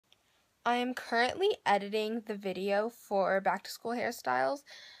I am currently editing the video for back to school hairstyles.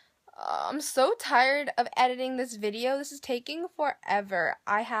 I'm so tired of editing this video. This is taking forever.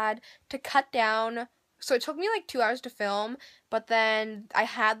 I had to cut down, so it took me like 2 hours to film, but then I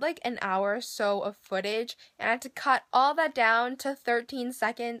had like an hour or so of footage, and I had to cut all that down to 13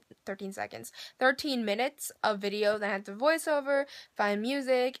 minutes of video. Then I had to voice over, find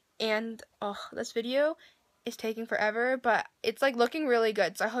music, and this video is taking forever, but it's like looking really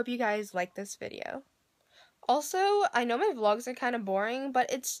good, so I hope you guys like this video. Also, I know my vlogs are kind of boring,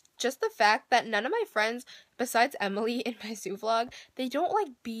 but it's just the fact that none of my friends, besides Emily in my zoo vlog, they don't like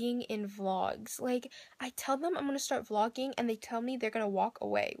being in vlogs. Like, I tell them I'm gonna start vlogging, and they tell me they're gonna walk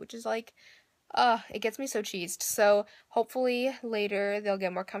away, which is like, it gets me so cheesed. So, hopefully, later, they'll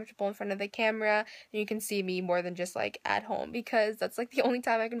get more comfortable in front of the camera, and you can see me more than just, like, at home, because that's, like, the only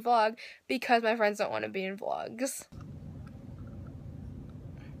time I can vlog, because my friends don't want to be in vlogs.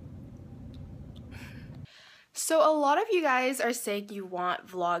 So a lot of you guys are saying you want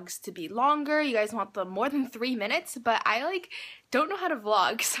vlogs to be longer, you guys want them more than 3 minutes, but I like don't know how to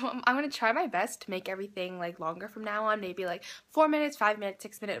vlog, so I'm gonna try my best to make everything like longer from now on, maybe like 4 minutes, 5 minutes,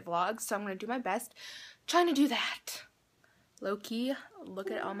 6-minute vlogs, so I'm gonna do my best trying to do that. Low-key, look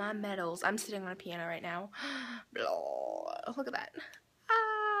at all my medals. I'm sitting on a piano right now. Look at that.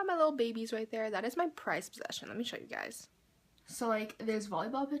 Ah, my little babies right there. That is my prized possession. Let me show you guys. So like there's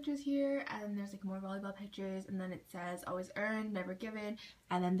volleyball pictures here, and there's like more volleyball pictures, and then it says always earned, never given,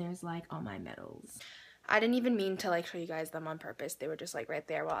 and then there's like all my medals. I didn't even mean to like show you guys them on purpose. They were just like right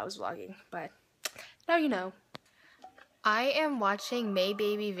there while I was vlogging, but now you know. I am watching May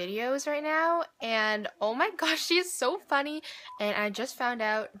Baby videos right now, and oh my gosh, she is so funny, and I just found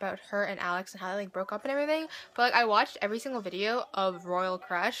out about her and Alex and how they like broke up and everything, but like I watched every single video of Royal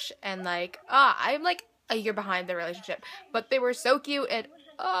Crush, and like, I'm like a year behind their relationship, but they were so cute, and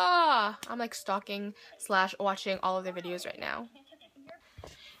I'm like stalking / watching all of their videos right now.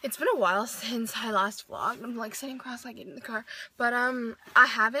 It's been a while since I last vlogged. I'm like sitting cross-legged in the car, but I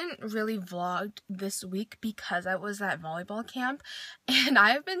haven't really vlogged this week because I was at volleyball camp, and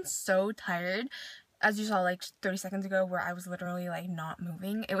I have been so tired. As you saw like 30 seconds ago, where I was literally like not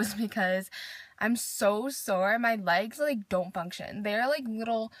moving. It was because I'm so sore. My legs like don't function. They're like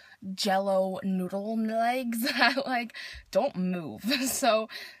little jello noodle legs that like don't move. So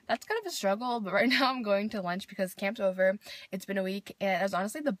that's kind of a struggle, but right now I'm going to lunch because camp's over. It's been a week, and it was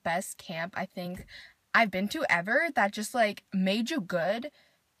honestly the best camp I think I've been to ever, that just like made you good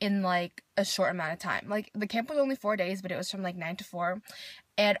in like a short amount of time. Like the camp was only 4 days, but it was from like 9 to 4.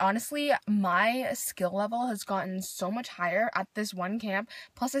 And honestly, my skill level has gotten so much higher at this one camp.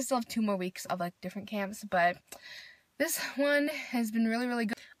 Plus, I still have 2 more weeks of like different camps, but this one has been really, really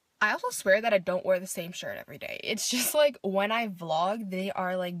good. I also swear that I don't wear the same shirt every day. It's just like when I vlog, they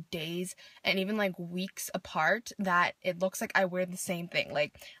are like days and even like weeks apart that it looks like I wear the same thing.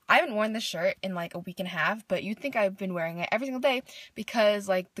 Like I haven't worn this shirt in like a week and a half, but you'd think I've been wearing it every single day because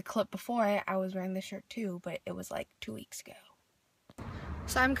like the clip before I was wearing this shirt too, but it was like 2 weeks ago.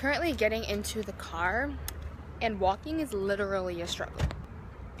 So I'm currently getting into the car, and walking is literally a struggle.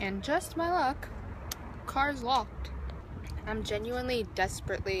 And just my luck, car's locked. I'm genuinely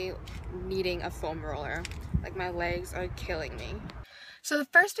desperately needing a foam roller. Like my legs are killing me. So the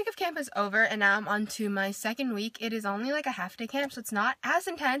first week of camp is over, and now I'm on to my second week. It is only like a half-day camp, so it's not as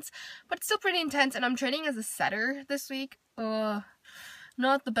intense, but it's still pretty intense, and I'm training as a setter this week.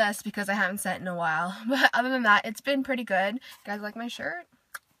 Not the best because I haven't set in a while, but other than that, it's been pretty good. You guys like my shirt?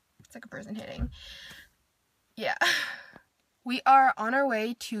 It's like a person hitting. Yeah. We are on our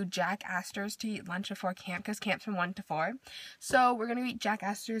way to Jack Astor's to eat lunch before camp because camp's from 1 to 4. So we're going to eat Jack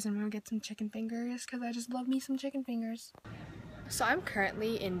Astor's and we're going to get some chicken fingers because I just love me some chicken fingers. So I'm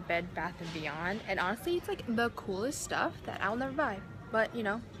currently in Bed Bath & Beyond, and honestly it's like the coolest stuff that I'll never buy. But you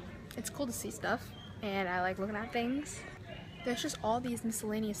know, it's cool to see stuff and I like looking at things. There's just all these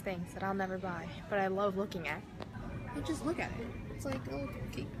miscellaneous things that I'll never buy, but I love looking at. Like, just look at it. It's like a little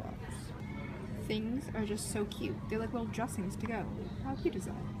cake box. Things are just so cute. They're like little dressings to go. How cute is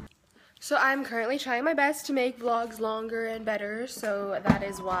that? So I'm currently trying my best to make vlogs longer and better, so that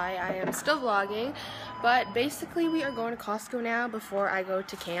is why I am still vlogging. But basically we are going to Costco now before I go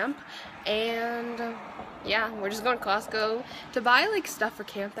to camp, and yeah, we're just going to Costco to buy like stuff for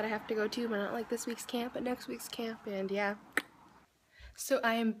camp that I have to go to, but not like this week's camp, but next week's camp, and yeah. So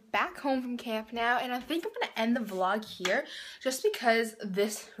I am back home from camp now, and I think I'm going to end the vlog here just because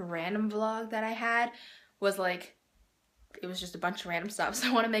this random vlog that I had was like, it was just a bunch of random stuff, so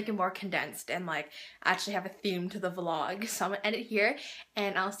I want to make it more condensed and like actually have a theme to the vlog. So I'm going to end it here,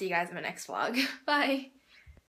 and I'll see you guys in my next vlog. Bye!